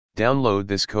Download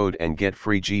this code and get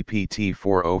free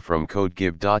GPT-4o from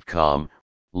codegive.com,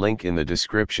 link in the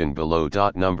description below.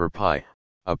 NumPy,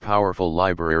 a powerful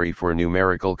library for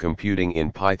numerical computing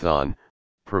in Python,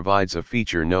 provides a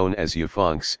feature known as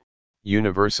ufuncs,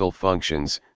 universal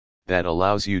functions, that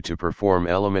allows you to perform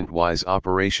element-wise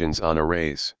operations on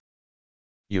arrays.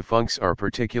 Ufuncs are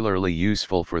particularly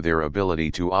useful for their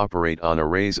ability to operate on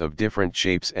arrays of different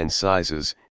shapes and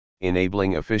sizes,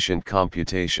 enabling efficient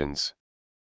computations.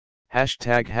 What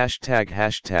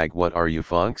are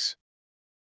ufuncs?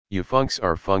 Ufuncs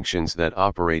are functions that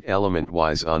operate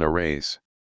element-wise on arrays.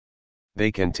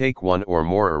 They can take one or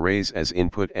more arrays as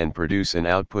input and produce an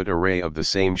output array of the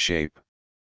same shape.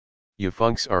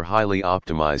 Ufuncs are highly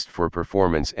optimized for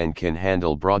performance and can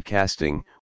handle broadcasting,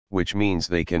 which means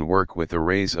they can work with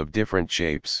arrays of different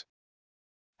shapes.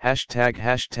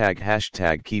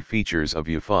 Key features of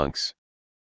ufuncs.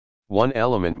 1.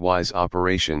 Element-wise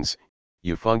operations.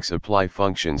 Ufuncs apply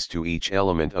functions to each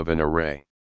element of an array.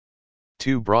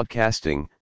 2. Broadcasting.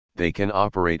 They can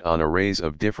operate on arrays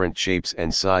of different shapes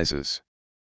and sizes.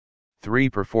 3.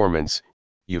 Performance.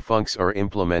 Ufuncs are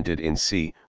implemented in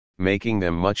C, making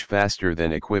them much faster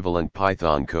than equivalent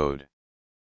Python code.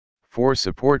 4.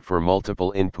 Support for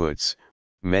multiple inputs.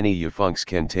 Many ufuncs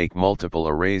can take multiple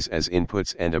arrays as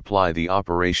inputs and apply the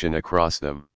operation across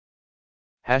them.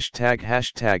 Common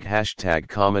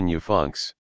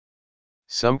ufuncs.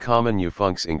 Some common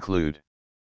ufuncs include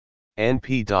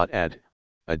np.add,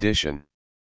 addition;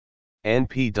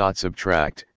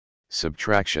 np.subtract,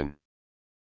 subtraction;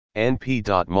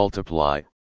 np.multiply,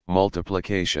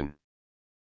 multiplication;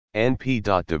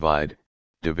 np.divide,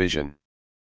 division;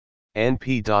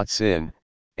 np.sin,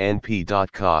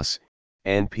 np.cos,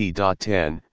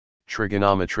 np.tan,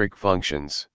 trigonometric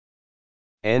functions;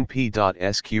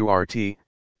 np.sqrt,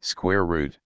 square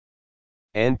root;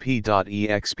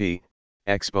 np.exp,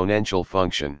 exponential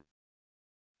function.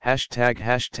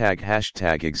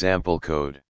 Example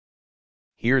code.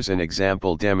 Here's an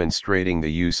example demonstrating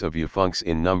the use of ufuncs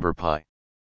in numpy.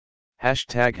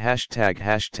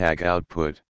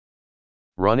 Output.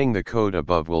 Running the code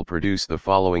above will produce the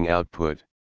following output.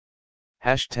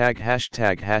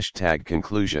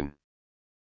 Conclusion.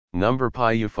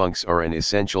 NumPy ufuncs are an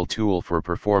essential tool for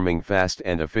performing fast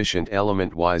and efficient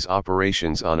element-wise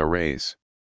operations on arrays.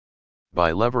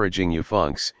 By leveraging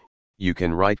ufuncs, you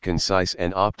can write concise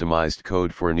and optimized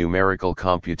code for numerical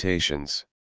computations.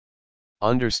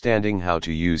 Understanding how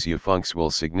to use ufuncs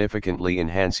will significantly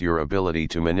enhance your ability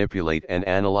to manipulate and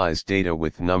analyze data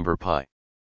with numpy.